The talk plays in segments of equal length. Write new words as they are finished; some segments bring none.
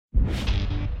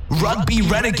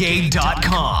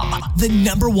RugbyRenegade.com, the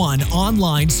 #1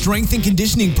 online strength and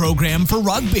conditioning program for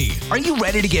rugby. Are you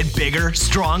ready to get bigger,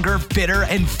 stronger, fitter,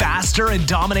 and faster and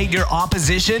dominate your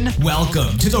opposition?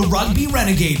 Welcome to the Rugby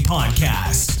Renegade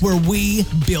podcast, where we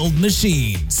build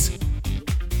machines.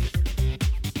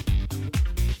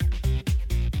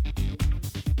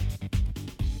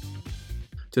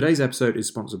 Today's episode is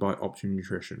sponsored by Optimum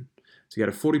Nutrition. To get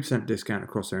a 40% discount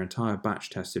across their entire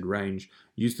batch-tested range,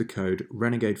 use the code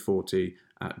RENEGADE40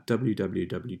 at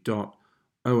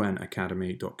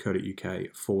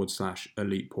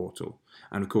www.onacademy.co.uk/elite portal.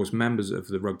 And of course, members of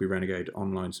the Rugby Renegade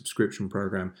online subscription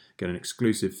program get an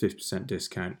exclusive 50%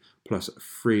 discount plus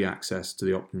free access to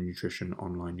the Optimum Nutrition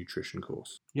online nutrition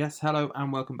course. Yes, hello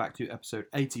and welcome back to episode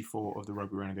 84 of the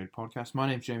Rugby Renegade podcast. My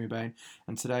name's Jamie Bain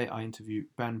and today I interview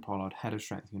Ben Pollard, Head of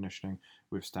Strength and Conditioning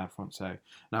with Stade Francais.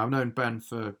 Now, I've known Ben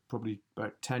for probably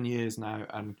about 10 years now,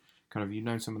 and kind of, you've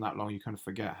known someone that long, you kind of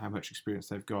forget how much experience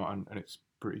they've got, and it's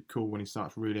pretty cool when he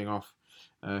starts reading off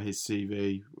his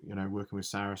CV, you know, working with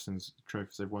Saracens,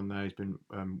 trophies they've won there. He's been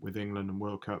with England and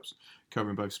World Cups,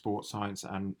 covering both sports science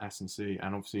and S&C,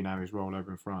 and obviously now his role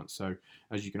over in France. So,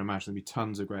 as you can imagine, there'll be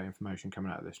tons of great information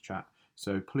coming out of this chat.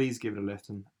 So please give it a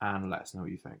listen and let us know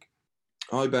what you think.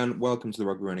 Hi Ben, welcome to the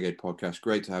Rugby Renegade podcast.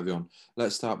 Great to have you on.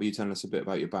 Let's start by you telling us a bit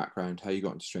about your background, how you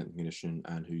got into strength and conditioning,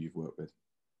 and who you've worked with.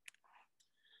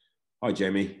 Hi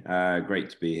Jamie, great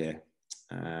to be here.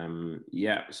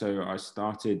 So I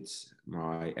started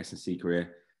my S&C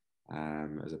career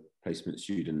as a placement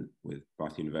student with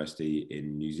Bath University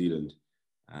in New Zealand.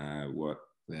 Worked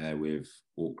there with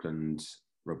Auckland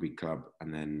Rugby Club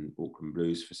and then Auckland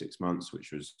Blues for 6 months,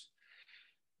 which was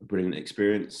a brilliant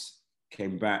experience.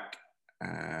 Came back,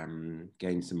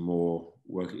 gained some more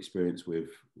work experience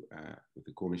with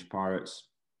the Cornish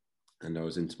Pirates, and I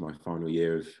was into my final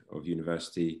year of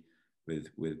university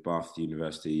with Bath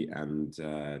University, and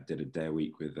did a day a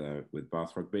week with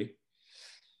Bath Rugby.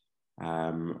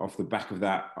 Off the back of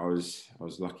that, I was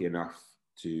lucky enough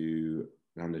to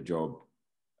land a job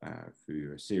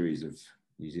through a series of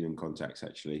New Zealand contacts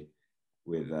actually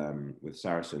with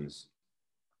Saracens,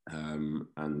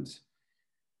 and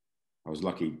I was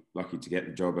lucky to get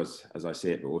the job as I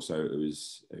see it, but also it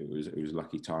was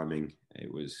lucky timing.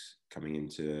 It was coming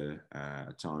into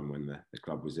a time when the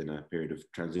club was in a period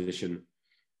of transition.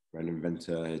 Brendan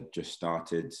Venter had just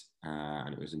started,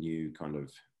 and it was a new kind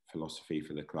of philosophy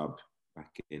for the club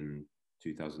back in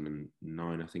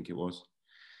 2009, I think it was.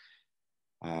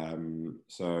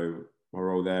 So my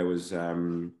role there was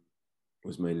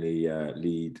mainly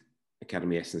lead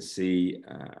academy S&C,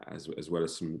 as well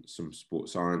as some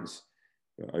sports science.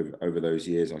 Over those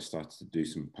years, I started to do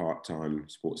some part-time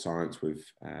sports science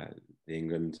with the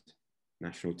England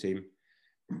national team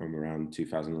from around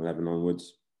 2011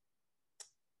 onwards.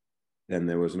 Then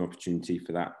there was an opportunity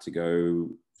for that to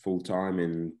go full-time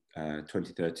in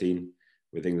 2013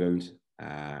 with England,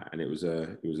 and it was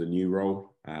a new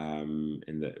role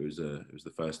in that it was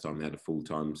the first time they had a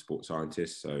full-time sports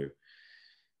scientist. So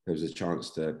there was a chance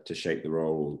to shape the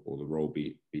role, or the role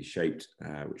be shaped,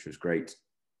 which was great.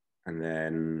 And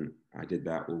then I did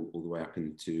that all the way up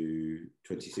into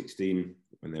 2016,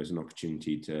 when there was an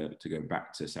opportunity to go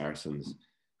back to Saracens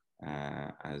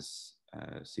as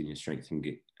senior strength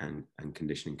and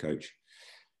conditioning coach.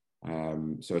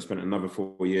 So I spent another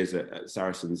 4 years at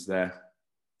Saracens there,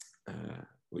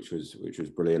 which was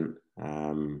brilliant.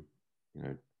 You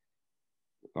know,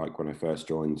 like when I first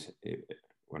joined,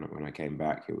 when I came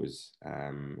back, it was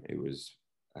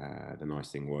the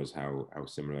nice thing was how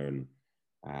similar and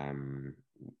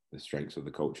the strengths of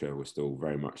the culture were still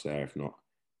very much there, if not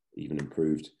even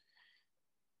improved.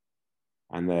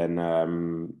 And then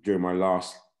during my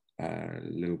last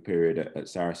little period at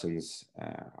Saracens,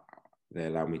 they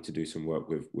allowed me to do some work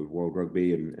with World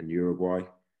Rugby and Uruguay.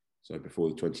 So before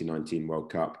the 2019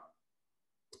 World Cup,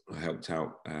 I helped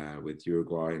out with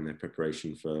Uruguay in their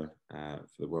preparation for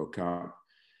the World Cup,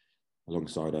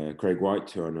 alongside Craig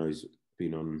White, who I know has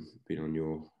been on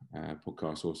your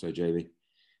podcast also, Jamie.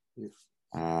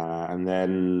 And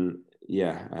then,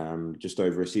 just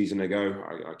over a season ago,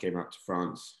 I came out to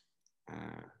France,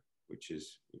 which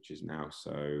is now.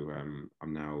 So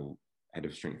I'm now head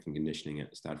of strength and conditioning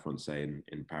at Stade Francais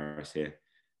in Paris here.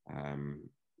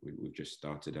 We've just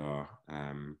started our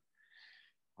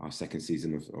second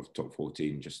season of Top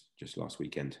 14 just last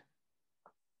weekend.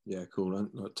 Yeah, cool. And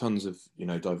tons of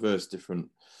diverse different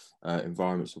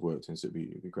environments I've worked in, so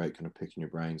it'd be great kind of picking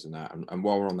your brains and that. And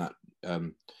while we're on that,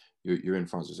 you're in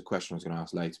France. There's a question I was going to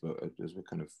ask later, but as we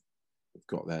kind of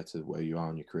got there to where you are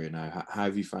in your career now, how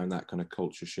have you found that kind of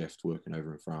culture shift working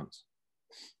over in France?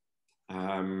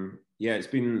 Yeah, it's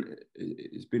been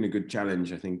a good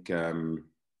challenge. I think that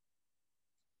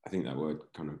word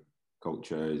kind of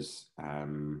culture is.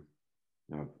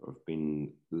 I've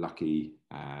been lucky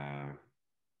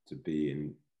to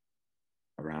be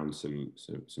around some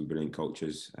brilliant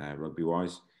cultures rugby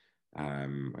wise.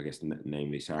 I guess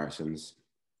namely Saracens,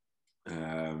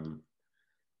 and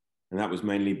that was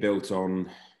mainly built on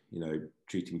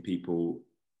treating people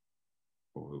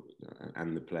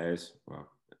and the players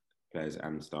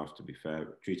and staff, to be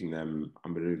fair, treating them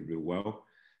unbelievably well,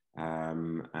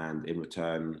 and in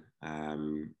return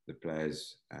the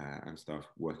players and staff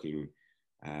working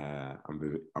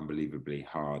unbelievably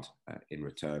hard in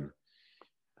return,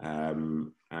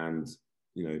 and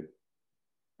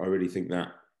I really think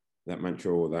that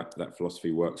mantra or that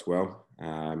philosophy works well,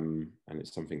 and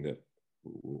it's something that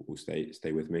will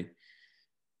stay with me.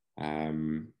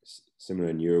 Similar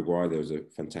in Uruguay, there was a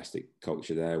fantastic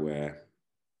culture there where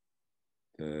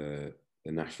the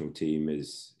national team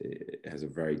has a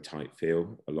very tight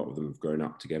feel. A lot of them have grown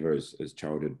up together as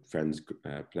childhood friends,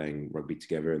 playing rugby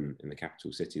together in the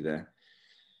capital city there,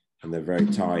 and they're very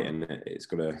tight, and it's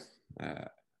got a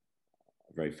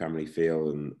very family feel,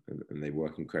 and they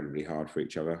work incredibly hard for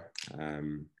each other.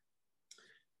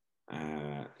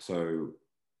 So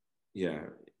yeah,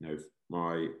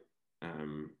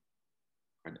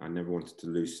 I never wanted to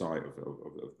lose sight of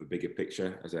the bigger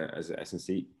picture as a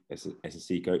S&C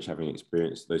coach, having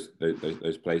experienced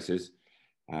those places.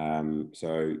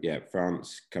 So yeah,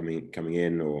 France coming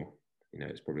in, or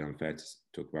it's probably unfair to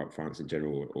talk about France in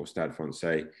general or Stade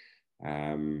Francais.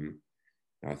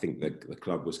 I think the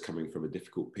club was coming from a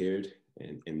difficult period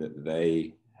in that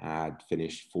they had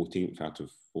finished 14th out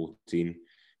of 14 the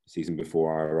season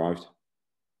before I arrived,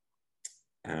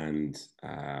 and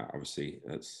obviously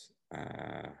that's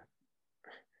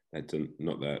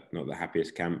not the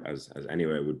happiest camp as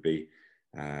anywhere would be,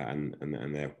 and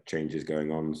there are changes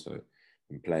going on. So,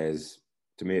 and players,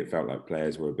 to me, it felt like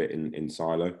players were a bit in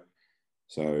silo.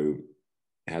 So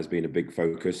it has been a big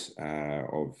focus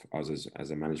of us as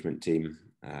a management team,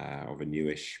 of a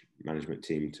newish management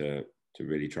team, to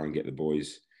really try and get the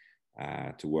boys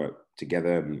to work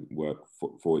together and work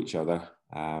for each other,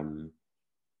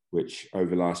 which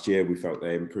over last year we felt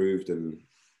they improved, and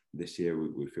this year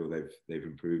we feel they've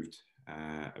improved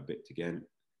a bit again.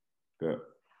 But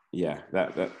yeah,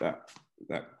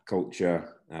 that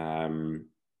culture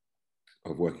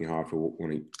of working hard for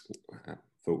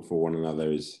one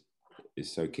another is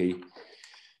so key.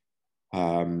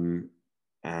 And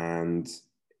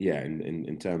yeah,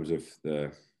 in terms of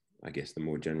the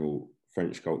more general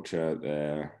French culture,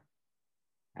 there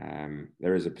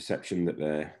is a perception that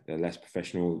they're less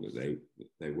professional, that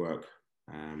they work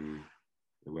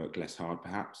less hard,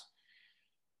 perhaps.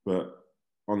 But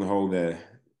on the whole, they're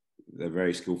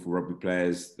very skillful rugby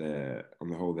players. They're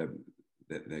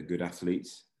good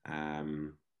athletes.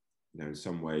 In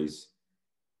some ways,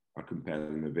 I compare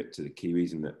them a bit to the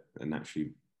Kiwis, in that they're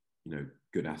naturally,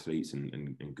 good athletes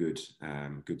and good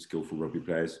skillful rugby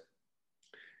players.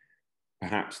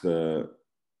 Perhaps the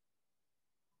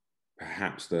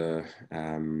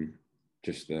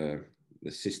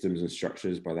systems and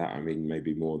structures. By that I mean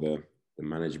maybe more the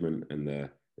management and the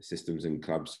systems and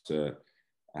clubs,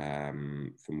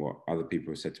 from what other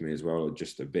people have said to me as well, are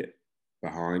just a bit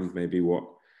behind maybe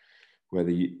where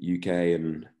the UK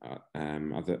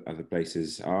and other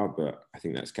places are. But I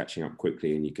think that's catching up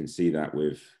quickly, and you can see that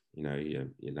with your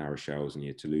La Rochelle's and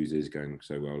your Toulouse's going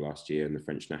so well last year, and the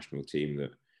French national team,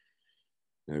 that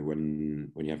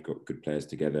when you have got good players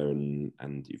together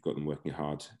and you've got them working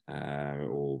hard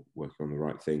or working on the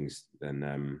right things,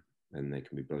 then they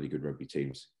can be bloody good rugby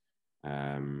teams.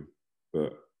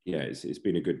 But yeah, it's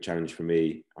been a good challenge for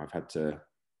me. I've had to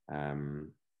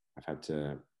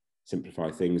simplify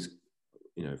things,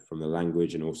 from the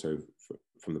language, and also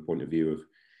from the point of view of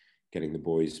getting the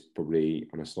boys probably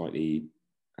on a slightly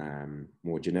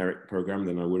more generic program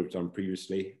than I would have done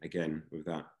previously. Again, with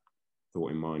that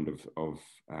thought in mind of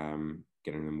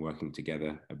getting them working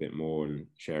together a bit more and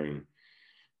sharing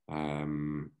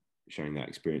that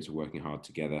experience of working hard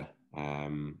together,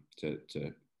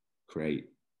 to create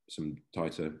some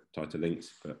tighter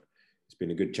links. But it's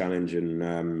been a good challenge,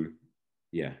 and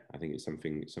yeah, I think it's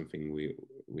something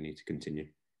we need to continue.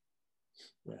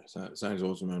 Yeah, so it sounds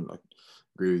awesome, man. I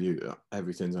agree with you.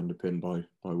 Everything's underpinned by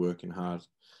working hard,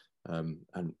 and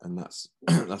that's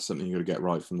that's something you got to get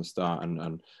right from the start. And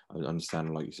I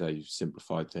understand, like you say, you've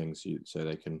simplified things so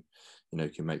they can,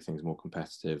 can make things more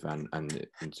competitive, and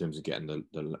in terms of getting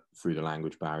the through the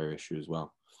language barrier issue as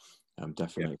well.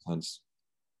 Definitely makes sense.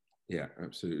 Yeah,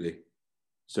 absolutely.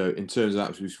 So in terms of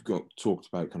that, we've talked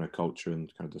about kind of culture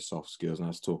and kind of the soft skills, and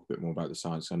let's talk a bit more about the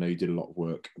science. I know you did a lot of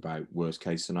work about worst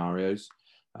case scenarios.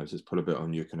 So just put a bit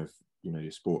on your kind of, your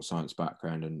sports science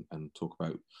background and talk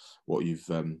about what you've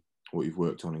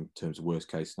worked on in terms of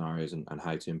worst case scenarios and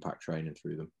how to impact training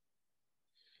through them.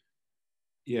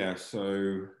 Yeah,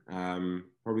 so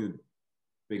probably the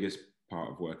biggest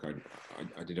part of work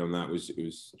I did on that was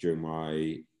during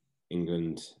my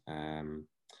England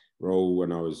role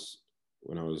when I was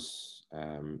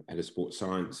head of sports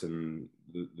science, and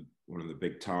one of the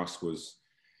big tasks was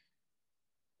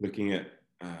looking at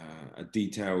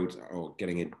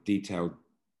getting a detailed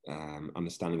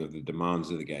understanding of the demands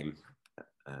of the game,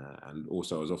 and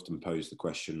also I was often posed the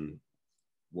question,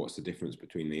 what's the difference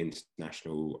between the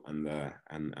international and the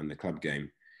club game?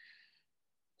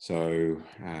 So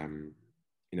I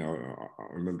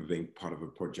remember being part of a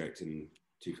project in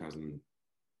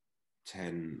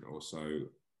 2010 or so,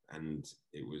 and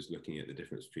it was looking at the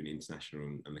difference between the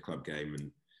international and the club game,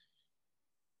 and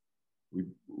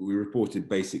we reported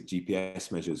basic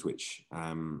GPS measures, which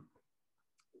for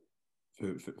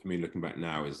me looking back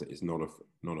now is not a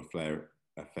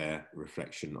fair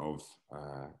reflection of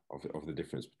the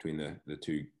difference between the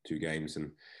two games.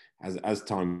 And as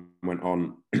time went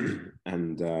on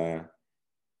and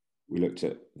we looked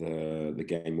at the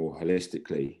game more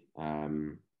holistically,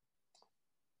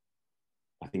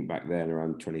 I think back then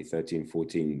around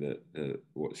 2013-14,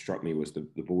 what struck me was the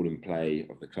ball in play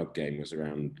of the club game was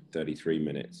around 33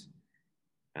 minutes,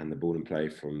 and the ball in play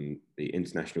from the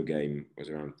international game was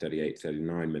around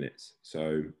 38-39 minutes.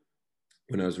 So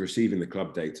when I was receiving the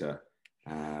club data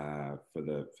for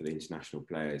the international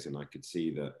players, and I could see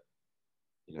that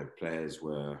players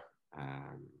were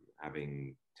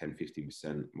having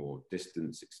 10-15% more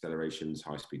distance, accelerations,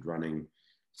 high speed running,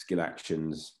 skill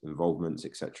actions, involvements,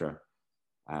 etc.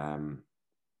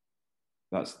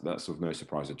 That's of no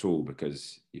surprise at all,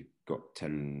 because you've got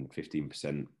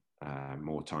 10-15%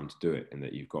 more time to do it, and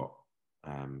that you've got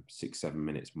 6-7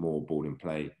 minutes more ball in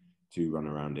play to run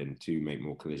around in, to make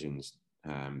more collisions,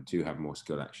 to have more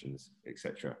skill actions,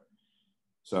 etc.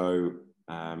 So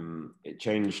it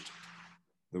changed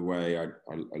the way I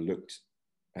looked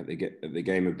at the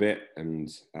game a bit, and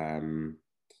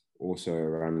also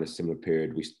around a similar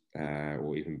period,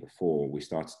 or even before, we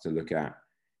started to look at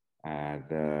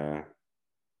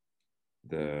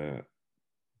the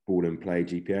ball in play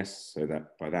GPS. So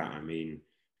that by that I mean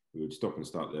we would stop and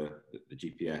start the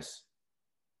GPS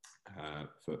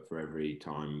for every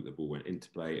time the ball went into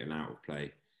play and out of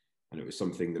play, and it was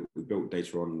something that we built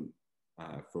data on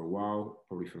for a while,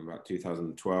 probably from about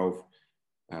 2012.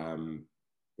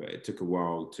 But it took a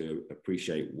while to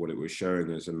appreciate what it was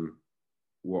showing us, and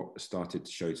what started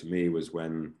to show to me was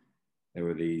when there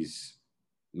were these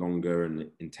longer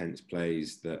and intense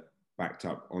plays that backed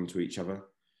up onto each other.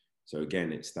 So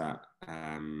again, it's that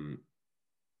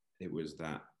it was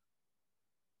that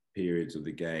periods of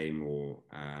the game, or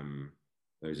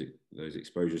those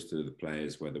exposures to the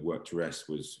players where the work to rest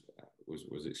was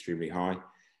extremely high,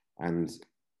 and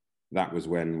that was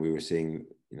when we were seeing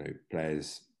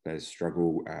players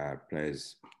struggle,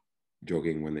 players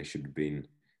jogging when they should have been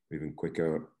moving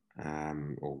quicker,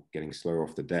 or getting slower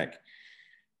off the deck.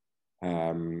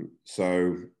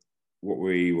 So what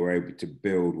we were able to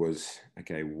build was,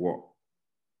 okay, what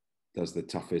does the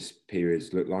toughest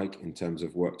periods look like in terms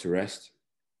of work to rest?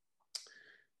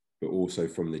 But also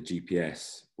from the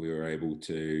GPS, we were able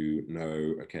to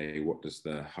know, okay, what does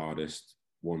the hardest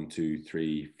 1, 2,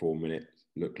 3, 4 minutes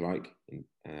look like?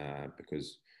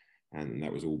 And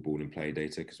that was all ball and play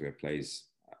data, because we had plays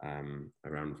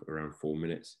around 4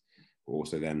 minutes. But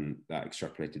also then that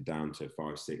extrapolated down to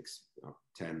 5, 6,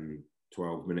 10,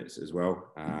 12 minutes as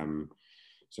well.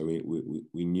 So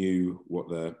we knew what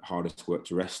the hardest work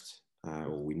to rest,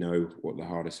 or we know what the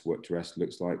hardest work to rest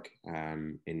looks like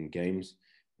in games.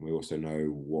 And we also know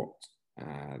what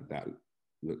that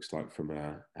looks like from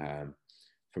a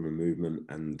movement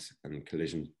and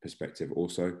collision perspective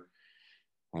also.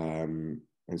 And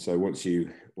so once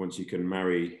you can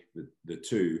marry the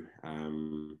two,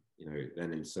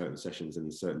 then in certain sessions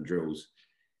and certain drills,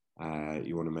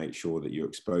 you want to make sure that you're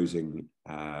exposing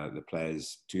the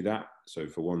players to that. So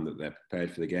for one, that they're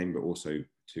prepared for the game, but also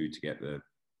to get the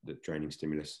training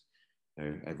stimulus.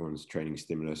 Everyone's training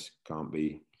stimulus can't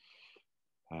be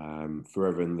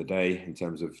forever in the day in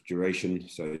terms of duration.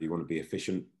 So you want to be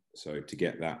efficient. So to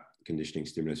get that conditioning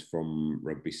stimulus from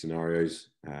rugby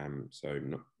scenarios, so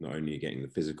not only are you getting the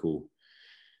physical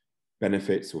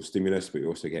benefits or stimulus, but you're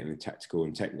also getting the tactical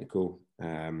and technical.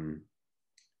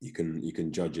 You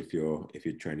can judge if you're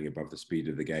training above the speed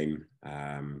of the game,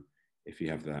 if you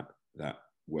have that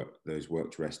those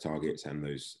work to rest targets and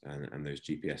those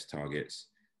GPS targets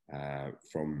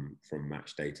from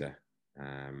match data.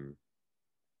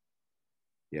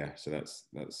 So that's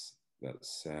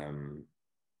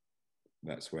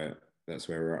where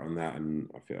we're at on that, and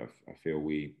I feel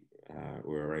we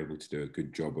were able to do a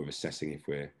good job of assessing if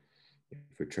we're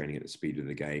training at the speed of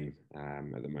the game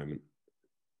at the moment.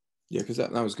 Yeah, because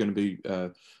that was going to be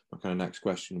my kind of next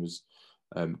question was,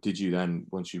 did you then,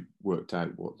 once you worked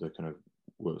out what the kind of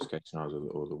worst case scenarios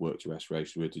or the work to rest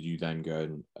ratio were, did you then go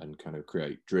and kind of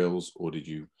create drills, or did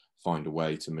you find a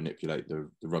way to manipulate the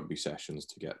rugby sessions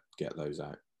to get those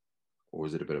out, or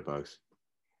was it a bit of both?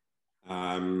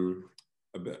 A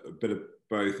bit of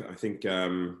both. I think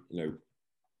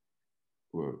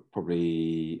we're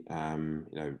probably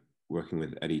working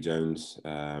with Eddie Jones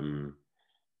in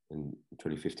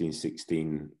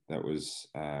 2015-16. That was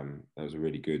a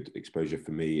really good exposure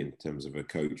for me in terms of a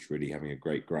coach really having a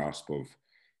great grasp of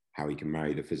how he can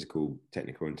marry the physical,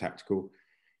 technical, and tactical.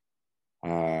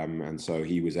 And so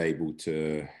he was able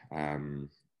to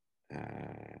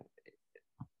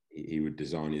he would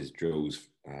design his drills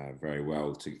very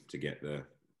well to get the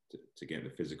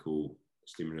physical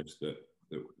stimulus that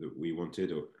we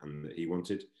wanted and that he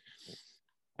wanted.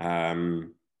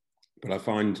 But I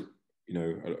find,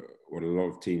 what a lot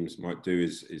of teams might do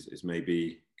is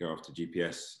maybe go after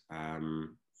GPS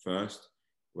first,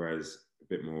 whereas a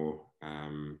bit more,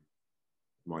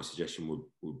 my suggestion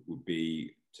would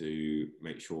be to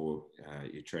make sure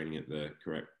you're training at the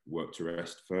correct work to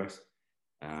rest first,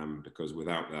 because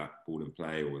without that ball in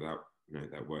play, or without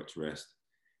that work to rest,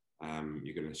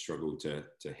 you're going to struggle to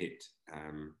hit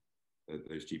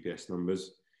those GPS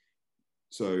numbers.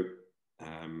 So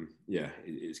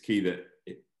it's key that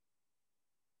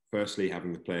firstly,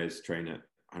 having the players train at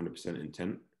 100%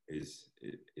 intent is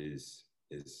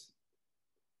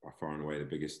by far and away the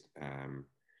biggest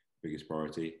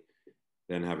priority.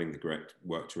 Then having the correct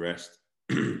work to rest,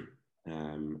 and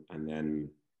then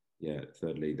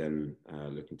thirdly, then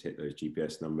looking to hit those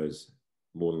GPS numbers.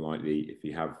 More than likely, if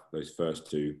you have those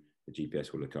first two, the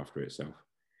GPS will look after itself.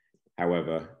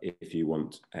 However, if you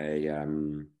want a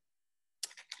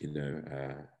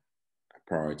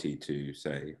priority to,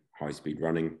 say, high-speed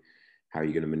running, how are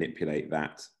you going to manipulate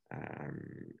that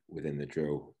within the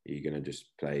drill? Are you going to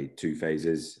just play 2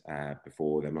 phases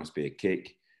before there must be a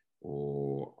kick,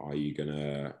 or are you going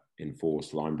to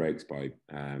enforce line breaks by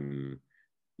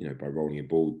rolling a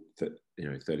ball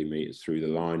 30 meters through the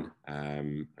line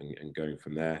and going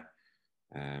from there?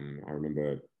 I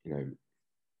remember there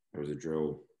was a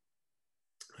drill.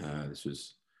 This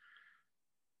was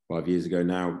 5 years ago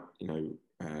now.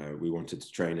 We wanted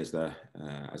to train as the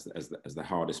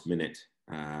hardest minute,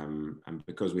 and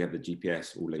because we had the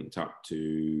GPS all linked up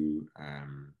to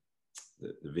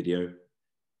the video,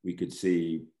 we could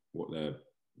see what the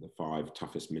 5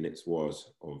 toughest minutes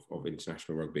was of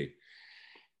international rugby.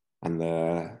 And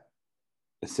the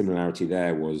similarity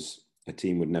there was a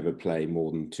team would never play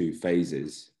more than 2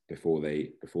 phases before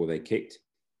they kicked.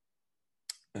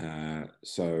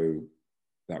 So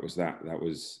that was that. That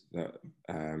was that.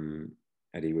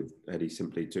 Eddie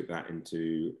simply took that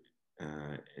into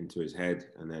his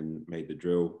head and then made the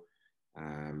drill.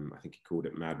 I think he called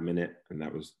it Mad Minute, and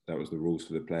that was the rules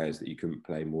for the players, that you couldn't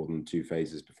play more than 2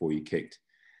 phases before you kicked,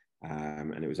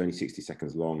 and it was only 60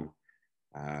 seconds long.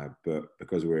 But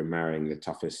because we were marrying the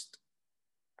toughest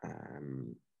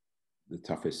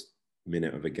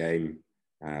minute of a game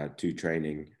to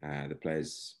training, the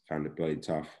players found it bloody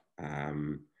tough,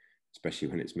 especially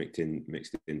when it's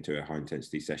mixed into a high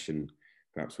intensity session,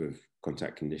 perhaps with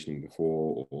contact conditioning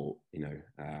before, or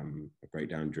a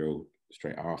breakdown drill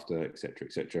straight after,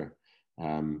 etc.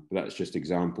 But that's just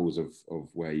examples of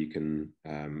where you can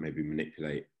maybe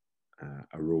manipulate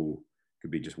a rule. Could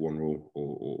be just 1 rule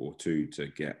or 2 to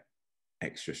get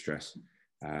extra stress.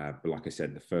 But like I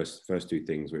said, the first 2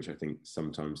 things, which I think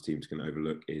sometimes teams can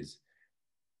overlook, is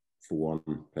for 1,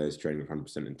 players training with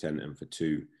 100% intent, and for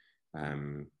 2,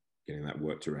 getting that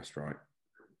work to rest right.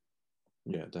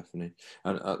 Yeah, definitely.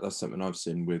 And that's something I've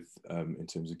seen with in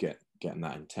terms of getting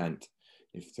that intent.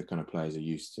 If the kind of players are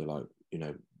used to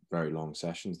very long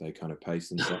sessions, they kind of pace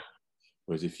themselves.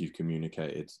 Whereas if you've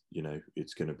communicated,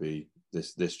 it's going to be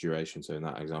this duration. So in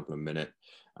that example, a minute,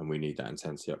 and we need that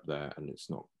intensity up there, and it's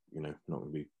not not going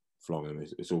to be flogging them.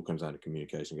 It all comes down to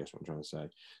communication. I guess what I'm trying to say.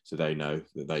 So they know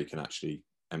that they can actually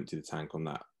empty the tank on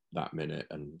that minute,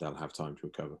 and they'll have time to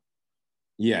recover.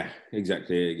 Yeah,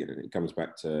 exactly. It comes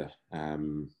back to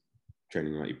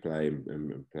training like you play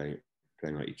and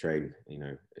playing like you train.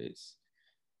 It's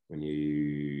when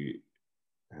you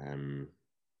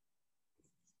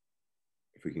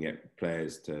if we can get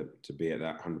players to be at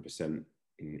that 100%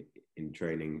 in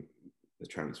training, the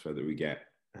transfer that we get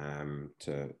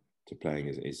to playing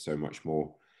is so much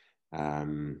more.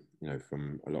 From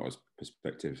a lot of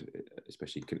perspectives,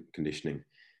 especially conditioning.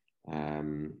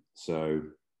 So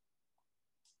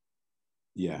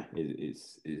yeah,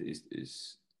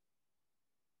 it's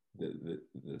the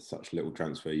such little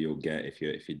transfer you'll get if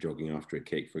you're jogging after a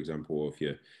kick, for example, or if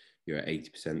you're at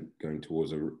 80% going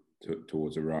towards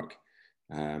a ruck,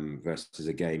 versus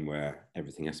a game where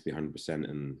everything has to be 100%,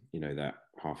 and that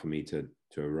half a meter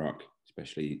to a ruck,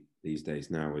 especially these days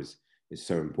now, is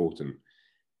so important.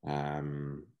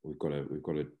 We've got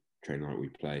to train like we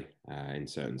play in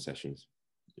certain sessions.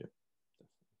 Yeah.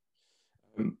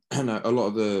 And a lot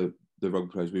of the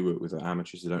rugby players we work with are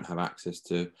amateurs. They don't have access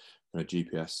to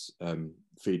GPS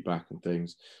feedback and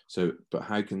things. So, but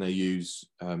how can they use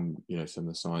some of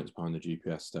the science behind the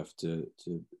GPS stuff to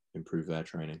improve their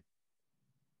training?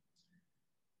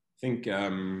 I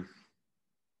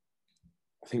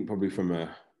think probably from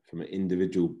an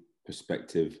individual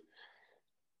perspective,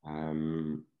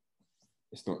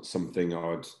 it's not something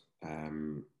I'd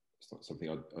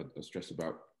stress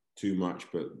about too much,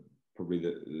 but probably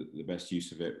the best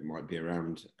use of it might be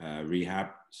around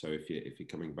rehab. So if you're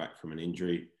coming back from an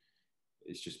injury,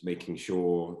 it's just making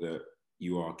sure that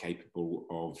you are capable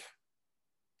of,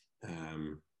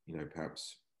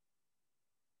 perhaps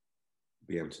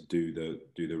be able to do the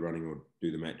running or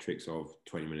do the metrics of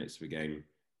 20 minutes of a game,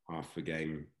 half a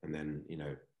game, and then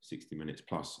 60 minutes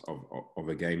plus of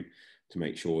a game, to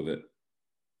make sure that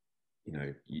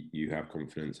you have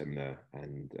confidence and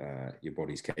your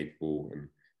body's capable and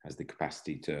has the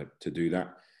capacity to do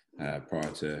that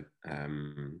prior to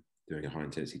doing a high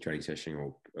intensity training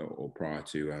session or prior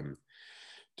to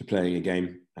playing a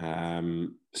game.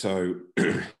 So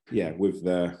yeah, with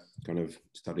the kind of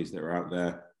studies that are out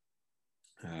there,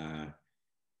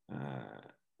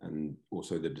 and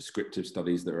also the descriptive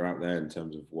studies that are out there in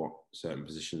terms of what certain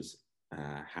positions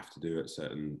have to do at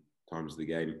certain times of the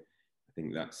game, I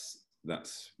think that's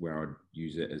where I'd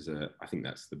use it I think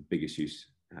that's the biggest use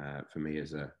for me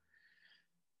as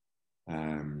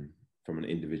from an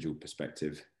individual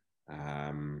perspective.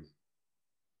 And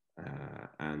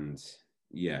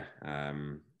yeah,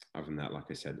 other than that, like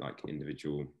I said, like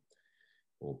individual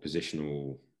or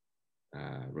positional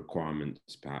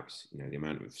requirements, perhaps the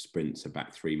amount of sprints a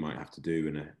back three might have to do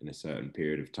in a certain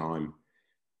period of time,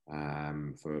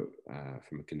 from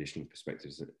a conditioning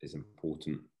perspective is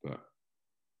important. But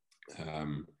for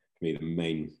me,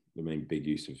 the main big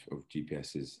use of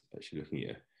GPS is actually looking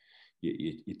at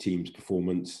your team's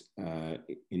performance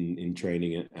in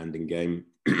training and in game,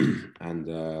 and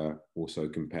also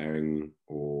comparing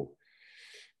or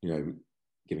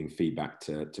giving feedback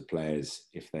to players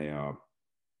if they are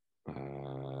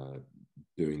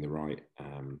doing the right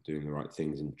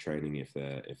things in training, if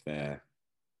their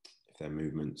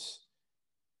movements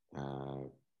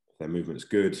if their movement's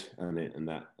good,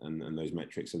 and those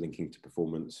metrics are linking to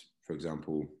performance, for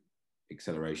example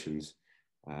accelerations,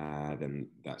 then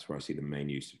that's where I see the main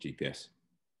use of GPS.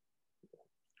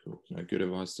 Cool. No, good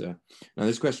advice there. Now,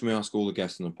 this question we ask all the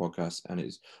guests on the podcast, and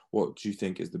it's, what do you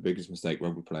think is the biggest mistake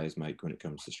rugby players make when it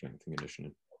comes to strength and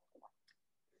conditioning?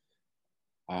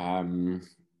 I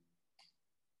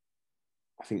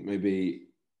think maybe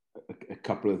a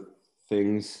couple of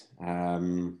things,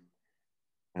 and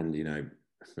maybe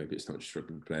it's not just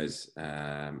rugby players.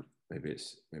 Maybe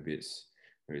it's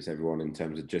everyone, in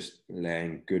terms of just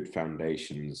laying good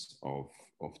foundations of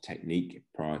technique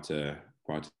prior to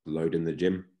load in the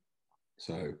gym.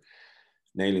 So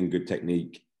nailing good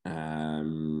technique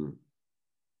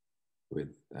with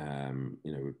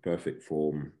perfect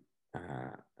form,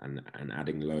 and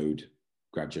adding load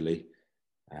gradually,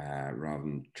 rather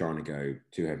than trying to go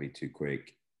too heavy too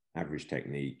quick, average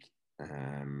technique,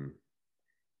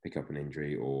 pick up an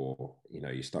injury, or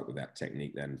you're stuck with that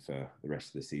technique then for the rest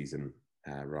of the season,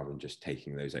 rather than just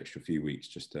taking those extra few weeks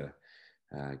just to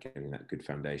getting that good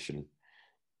foundation.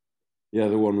 The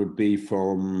other one would be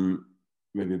from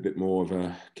maybe a bit more of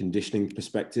a conditioning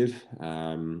perspective,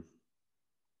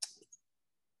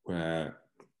 where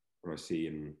I see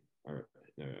in a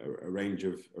range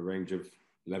of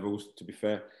levels, to be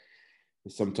fair.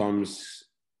 Sometimes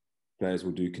players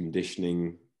will do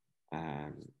conditioning,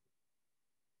 and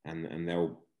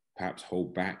they'll perhaps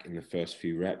hold back in the first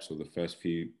few reps or the first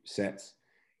few sets.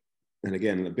 And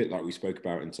again, a bit like we spoke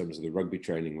about in terms of the rugby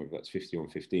training, whether that's 50 on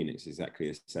 15, it's exactly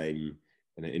the same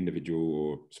in an individual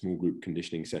or small group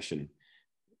conditioning session.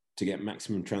 To get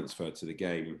maximum transfer to the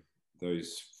game,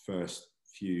 those first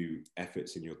few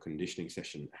efforts in your conditioning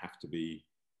session have to be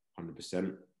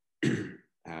 100%.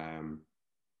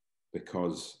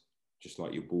 because just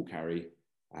like your ball carry,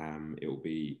 it will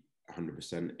be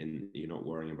 100%, and you're not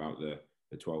worrying about the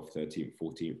 12th, 13th,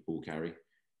 14th ball carry.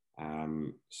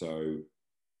 So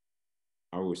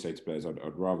I always say to players, I'd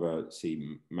rather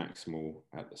see maximal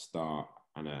at the start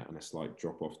and a slight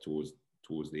drop off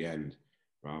towards the end,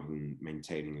 rather than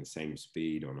maintaining the same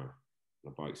speed on a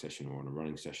bike session or on a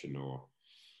running session or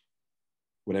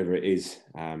whatever it is,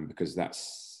 because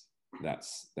that's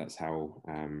how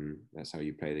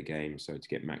you play the game. So to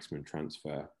get maximum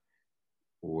transfer,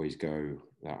 always go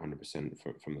that 100%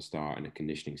 from the start in a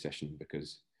conditioning session,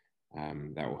 because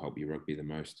that will help you rugby the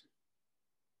most.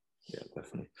 Yeah,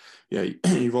 definitely. Yeah,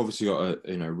 you've obviously got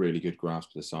a really good grasp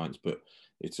of the science, but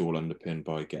it's all underpinned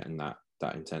by getting that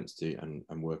intensity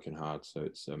and working hard. So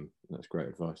it's that's great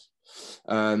advice.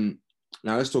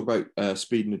 Now let's talk about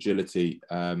speed and agility.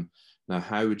 Now,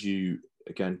 how would you,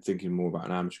 again, thinking more about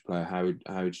an amateur player,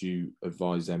 how would you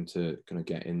advise them to kind of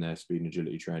get in their speed and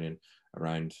agility training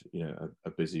around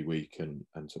a busy week and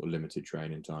sort of limited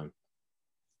training time?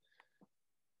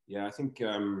 Yeah, I think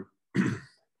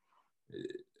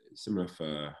similar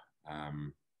for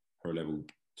Pro Level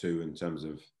 2 in terms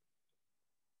of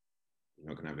you're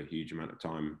not going to have a huge amount of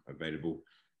time available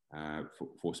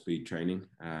for speed training.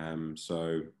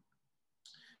 So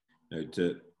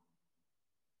to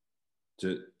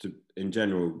in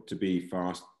general, to be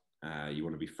fast, you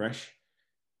want to be fresh.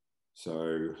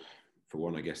 So for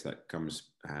one, I guess that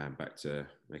comes back to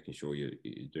making sure you're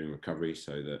doing recovery,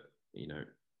 so that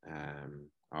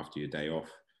after your day off,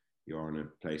 you're in a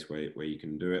place where you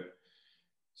can do it.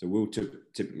 So we'll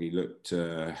typically look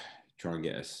to try and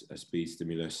get a speed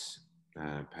stimulus.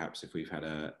 Perhaps if we've had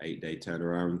a 8-day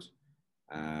turnaround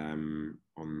on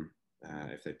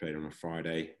if they played on a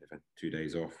Friday, they've had 2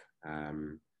 days off.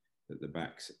 That the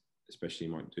backs especially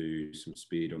might do some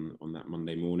speed on that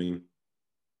Monday morning.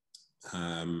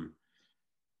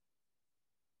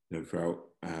 Throughout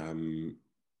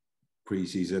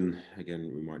pre-season,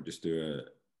 again, we might just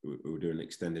we'll do an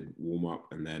extended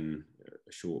warm-up and then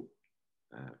a short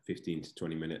 15 to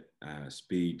 20 minute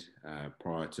speed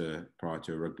prior to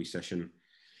a rugby session.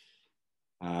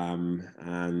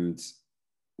 And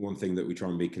one thing that we try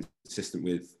and be consistent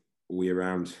with all year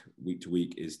round, week to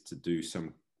week, is to do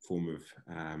some form of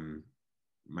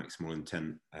maximal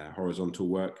intent horizontal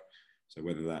work. So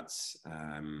whether that's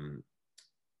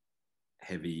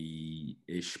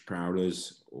heavy-ish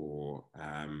prowlers or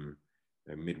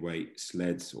mid-weight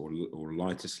sleds or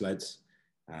lighter sleds.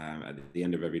 At the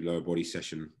end of every lower body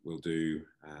session, we'll do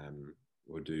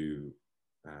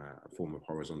a form of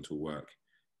horizontal work,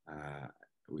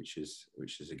 which is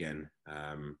again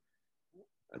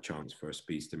a chance for a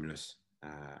speed stimulus,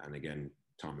 and again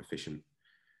time efficient.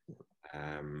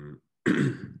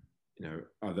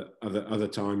 Other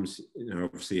times,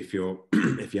 obviously if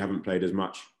you haven't played as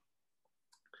much,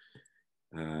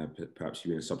 perhaps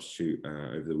you're going to substitute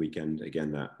over the weekend.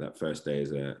 Again, that first day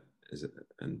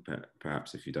and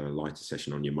perhaps if you've done a lighter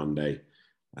session on your Monday,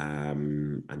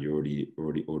 and you're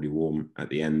already warm at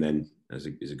the end, then is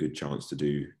a good chance to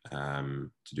do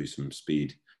some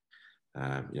speed.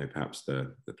 Perhaps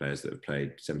the players that have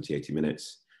played 70-80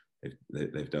 minutes,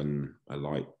 they've done a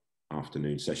light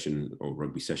afternoon session or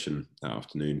rugby session that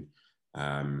afternoon.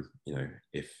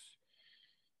 If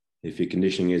your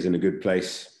conditioning is in a good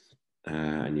place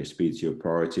and your speed's your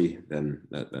priority, then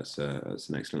that's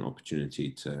an excellent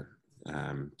opportunity to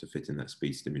fit in that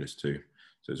speed stimulus too.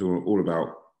 So it's all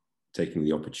about taking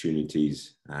the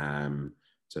opportunities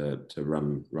to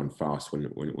run fast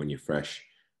when you're fresh,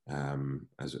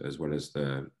 as well as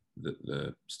the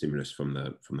stimulus from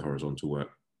the horizontal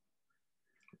work.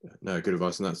 No, good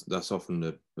advice, and that's often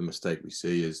the mistake we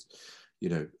see is,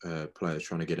 players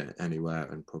trying to get it anywhere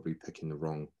and probably picking the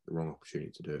wrong opportunity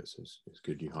to do it. So it's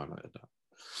good you highlighted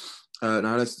that.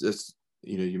 Now let's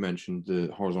you mentioned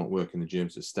the horizontal work in the gym,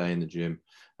 so stay in the gym.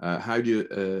 How do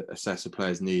you assess a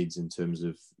player's needs in terms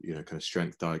of kind of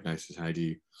strength diagnosis? How do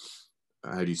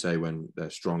you say when they're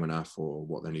strong enough or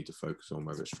what they need to focus on,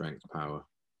 whether it's strength, power?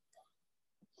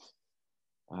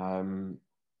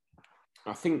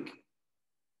 I think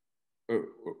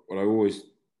what I always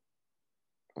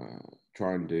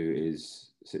try and do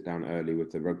is sit down early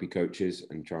with the rugby coaches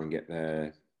and try and get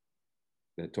their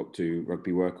top 2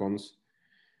 rugby work-ons.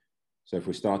 So if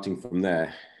we're starting from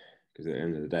there, because at the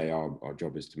end of the day, our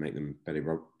job is to make them better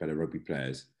rugby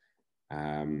players,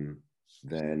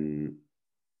 then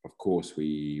of course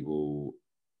we will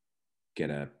get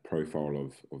a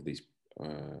profile of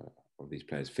these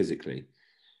players physically.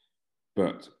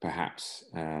 But perhaps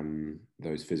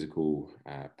those physical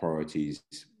priorities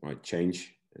might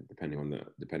change depending on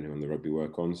the rugby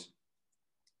work-ons.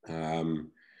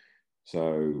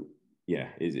 So yeah,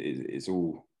 it's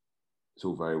all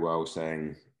very well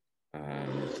saying,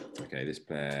 okay, this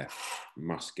player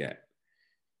must get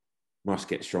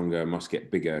stronger, must get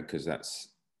bigger, because that's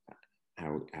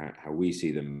how we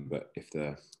see them. But if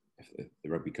the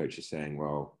rugby coach is saying,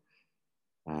 well,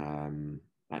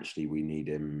 actually we need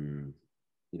him,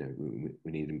 we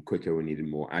need him quicker, we need him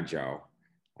more agile.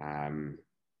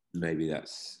 Maybe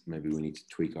we need to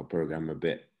tweak our program a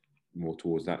bit more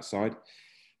towards that side.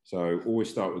 So always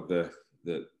start with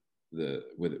the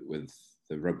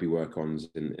rugby work-ons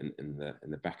in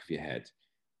the back of your head,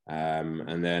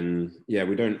 and then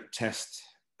we don't test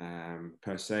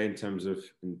per se in terms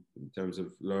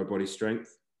of lower body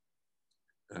strength.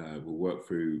 We'll work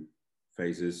through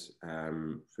phases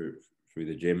through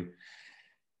the gym,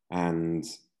 and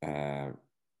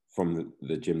from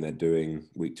the gym they're doing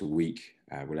week to week,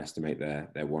 we'll estimate their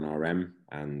 1RM,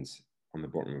 and on the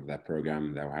bottom of their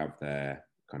program they'll have their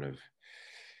kind of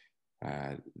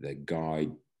their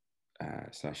guide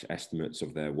 / estimates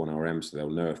of their 1RM, so they'll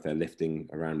know if they're lifting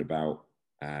around about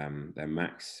their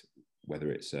max, whether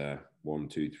it's a 1,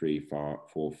 2, 3,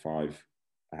 4, 5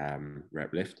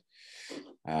 rep lift.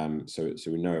 So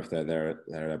we know if they're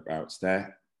thereabouts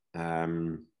there.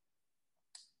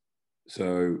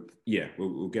 So yeah,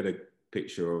 we'll get a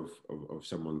picture of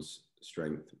someone's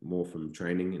strength more from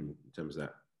training, in terms of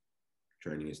that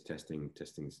training is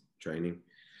testing's training,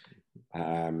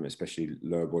 especially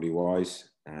lower body wise.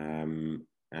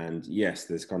 And yes,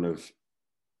 there's kind of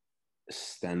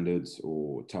standards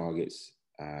or targets,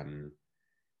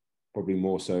 probably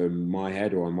more so in my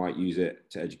head, or I might use it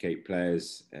to educate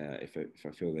players if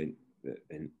I feel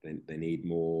they need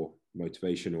more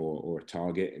motivation or a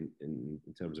target in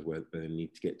terms of where they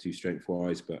need to get to strength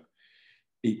wise. But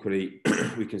equally,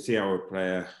 we can see how a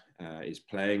player is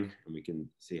playing, and we can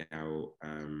see how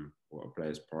what a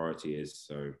player's priority is.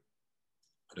 So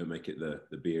I don't make it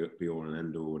the be all and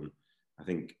end all. And I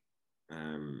think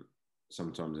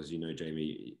sometimes, as you know,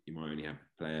 Jamie, you might only have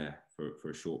a player for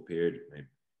a short period,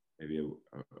 maybe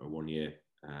a 1 year,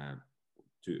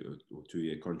 2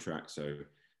 year contract. So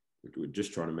we're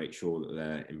just trying to make sure that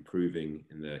they're improving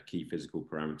in the key physical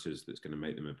parameters that's going to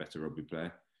make them a better rugby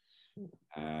player.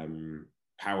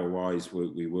 Power wise,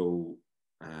 we will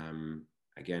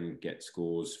again get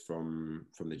scores from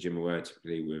the gym aware,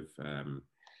 typically with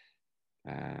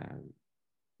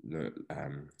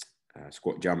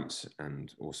squat jumps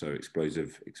and also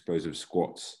explosive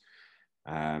squats,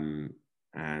 and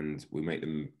we make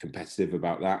them competitive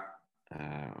about that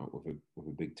with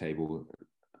a big table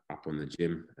up on the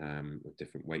gym with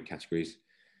different weight categories.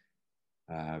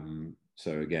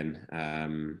 So again,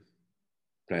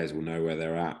 players will know where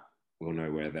they're at. We'll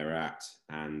know where they're at,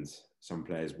 and some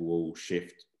players will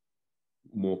shift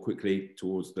more quickly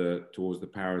towards the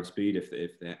power and speed if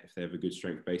they have a good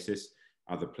strength basis.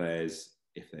 Other players,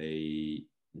 if they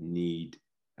need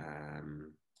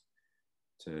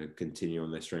to continue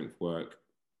on their strength work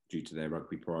due to their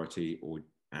rugby priority or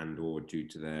due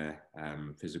to their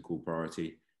physical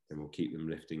priority, then we'll keep them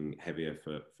lifting heavier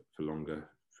for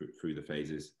longer through the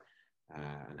phases,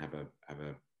 and have a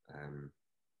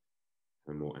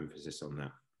more emphasis on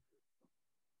that.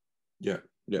 Yeah,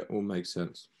 all makes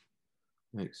sense.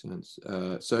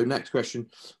 So next question,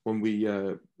 when we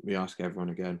ask everyone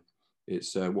again,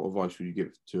 it's what advice would you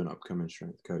give to an upcoming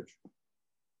strength coach?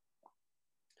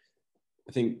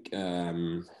 I think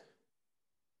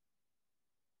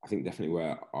definitely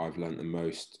where I've learned the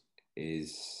most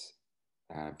is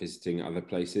visiting other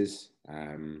places.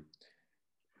 I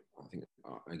think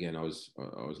again I was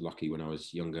lucky when I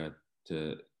was younger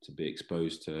to be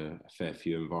exposed to a fair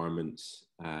few environments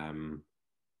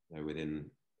within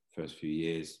the first few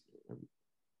years,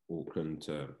 Auckland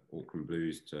to Auckland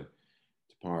Blues to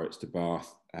Pirates to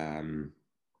Bath, to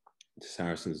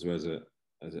Saracens, as well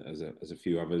as a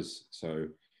few others. So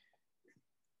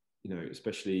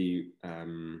especially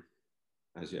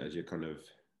as you're kind of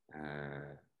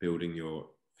building your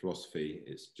philosophy,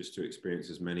 it's just to experience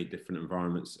as many different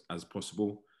environments as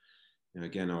possible.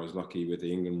 Again, I was lucky with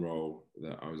the England role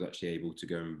that I was actually able to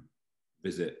go and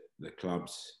visit the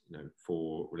clubs,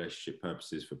 for relationship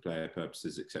purposes, for player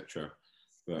purposes, etc.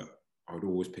 But I would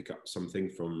always pick up something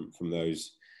from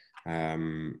those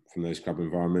club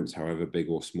environments, however big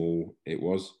or small it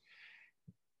was.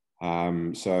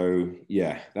 So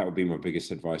yeah, that would be my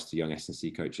biggest advice to young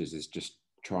S&C coaches, is just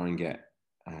try and get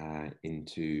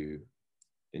into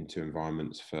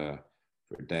environments for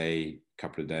a day,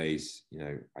 couple of days.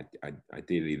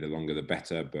 Ideally the longer the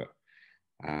better, but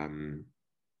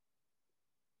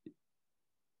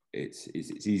it's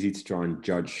easy to try and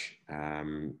judge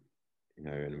an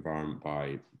environment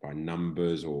by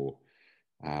numbers or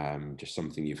just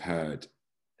something you've heard,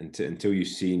 until you've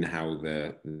seen how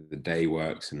the day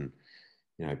works, and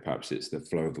perhaps it's the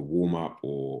flow of the warm up,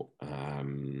 or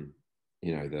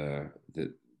the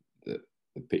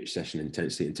pitch session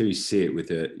intensity, until you see it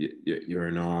with your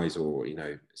own eyes, or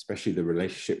especially the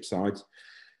relationship side,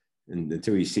 and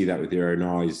until you see that with your own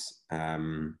eyes,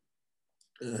 and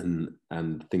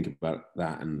think about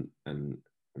that, and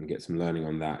get some learning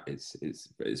on that, it's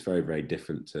very, very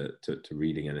different to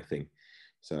reading anything.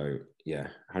 So yeah,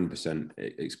 100%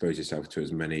 expose yourself to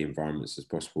as many environments as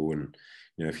possible. And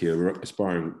if you're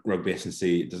aspiring rugby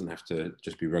S&C, it doesn't have to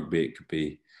just be rugby. It could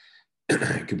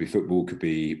be football, could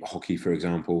be hockey, for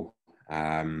example.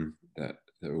 That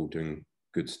they're all doing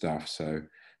good stuff. So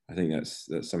I think that's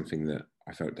something that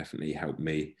I felt definitely helped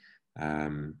me,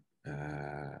 not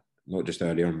just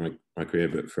early on in my career,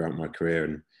 but throughout my career.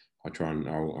 And I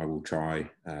will try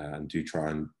and do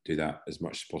that as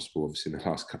much as possible. Obviously, in the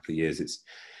last couple of years, it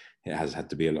has had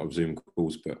to be a lot of Zoom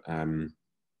calls, but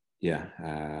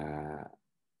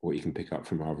what you can pick up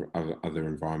from other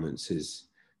environments is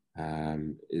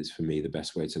for me the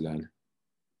best way to learn.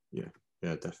 Yeah,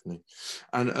 definitely.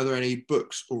 And are there any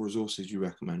books or resources you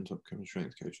recommend to upcoming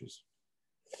strength coaches?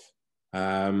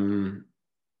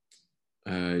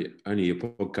 Only your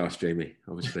podcast, Jamie,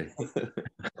 obviously.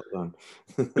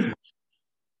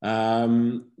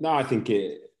 No, I think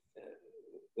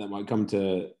that might come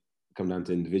down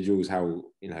to individuals, how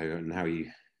and how you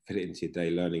fit it into your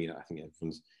day learning. I think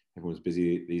everyone's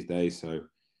busy these days, so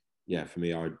yeah, for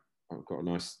me, I've got a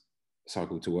nice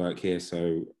cycle to work here,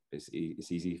 so it's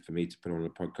easy for me to put on a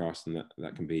podcast, and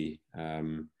that can be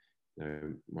one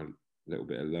little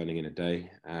bit of learning in a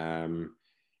day.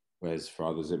 Whereas for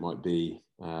others, it might be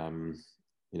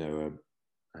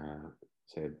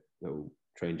say a little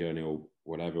train journey or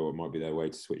whatever, or it might be their way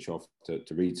to switch off to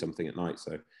read something at night.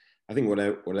 So I think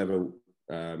whatever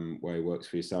way works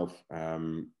for yourself. For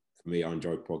me, I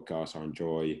enjoy podcasts. I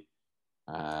enjoy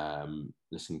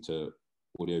listening to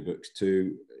audiobooks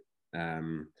too.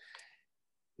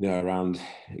 Around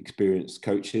experienced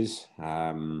coaches.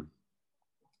 I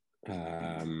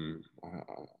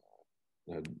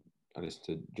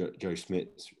listened to Joe Smith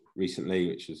recently,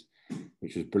 which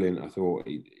was brilliant. I thought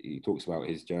he talks about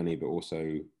his journey, but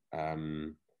also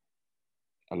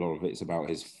a lot of it's about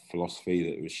his philosophy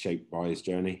that was shaped by his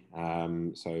journey.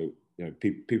 So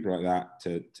people like that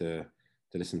to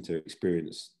listen to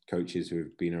experienced coaches who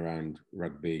have been around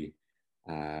rugby,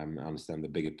 understand the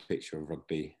bigger picture of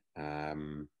rugby. For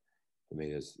me,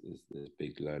 there's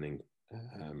big learning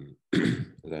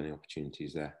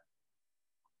opportunities there.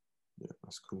 Yeah,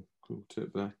 that's cool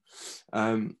tip there.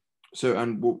 So,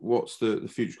 and what's the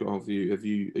future got for you?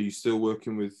 Are you still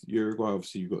working with Uruguay?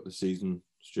 Obviously, you've got the season,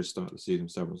 just started the season,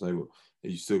 several say. Have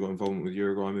you still got involvement with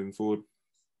Uruguay moving forward?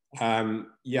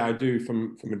 Yeah, I do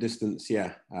from a distance.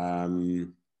 Yeah, like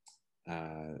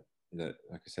I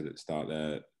said at the start,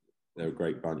 they're a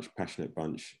great bunch, passionate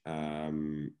bunch,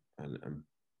 and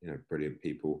brilliant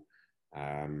people.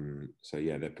 So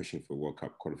yeah, they're pushing for World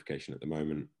Cup qualification at the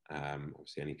moment.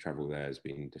 Obviously, any travel there has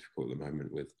been difficult at the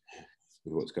moment with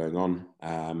what's going on.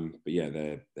 But yeah,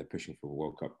 they're pushing for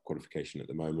World Cup qualification at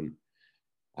the moment.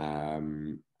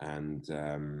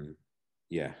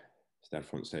 Stade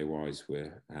Francais wise, we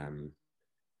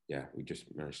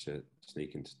just managed to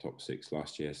sneak into top 6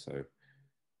 last year. So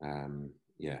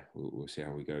we'll see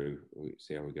how we go. We'll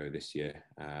see how we go this year.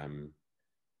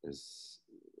 There's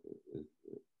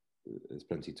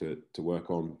plenty to work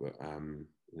on, but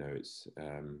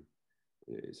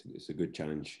it's a good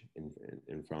challenge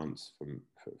in France for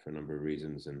a number of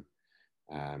reasons, and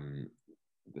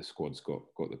the squad's got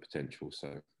the potential.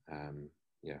 So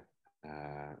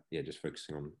just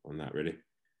focusing on that really.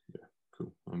 Yeah,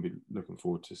 cool. I'll be looking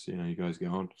forward to seeing how you guys get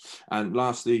on. And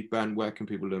lastly, Ben, where can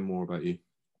people learn more about you?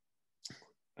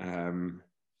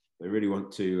 They really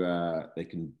want to. They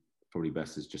can probably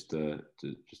best is just to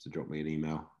drop me an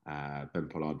email.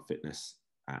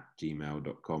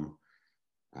 benpollardfitness@gmail.com.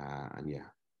 And yeah,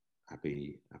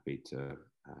 happy to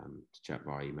chat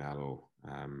via email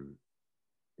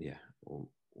or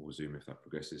Zoom if that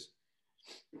progresses.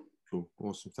 Cool,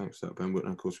 awesome. Thanks for that, Ben. And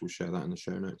of course, we'll share that in the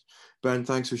show notes. Ben,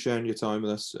 thanks for sharing your time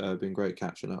with us. Been great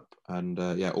catching up, and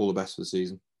all the best for the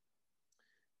season.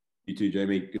 You too,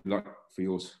 Jamie. Good luck for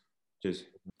yours. Cheers.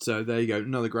 So there you go,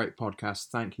 another great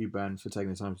podcast. Thank you, Ben, for taking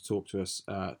the time to talk to us.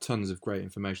 Tons of great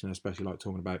information, especially like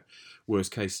talking about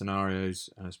worst case scenarios,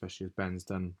 and especially as Ben's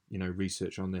done,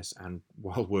 research on this, and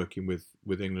while working with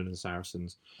England and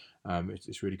Saracens,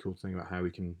 it's really cool to think about how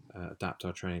we can adapt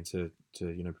our training to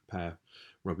prepare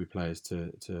rugby players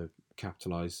to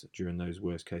capitalise during those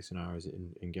worst case scenarios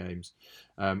in games,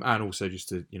 and also just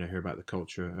to hear about the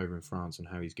culture over in France and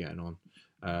how he's getting on.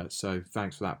 So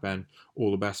thanks for that, Ben.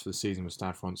 All the best for the season with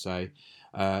Stade Francais.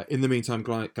 In the meantime,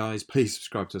 guys, please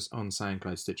subscribe to us on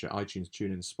SoundCloud, Stitcher, iTunes,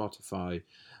 TuneIn, Spotify,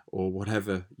 or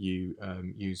whatever you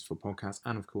use for podcasts.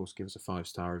 And of course, give us a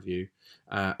 5-star review.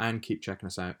 And keep checking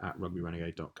us out at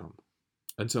rugbyrenegade.com.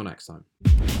 Until next time.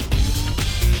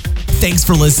 Thanks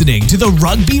for listening to the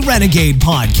Rugby Renegade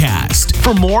podcast.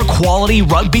 For more quality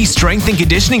rugby strength and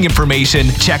conditioning information,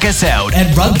 check us out at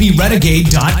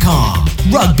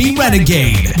rugbyrenegade.com. Rugby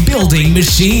Renegade, building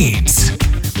machines.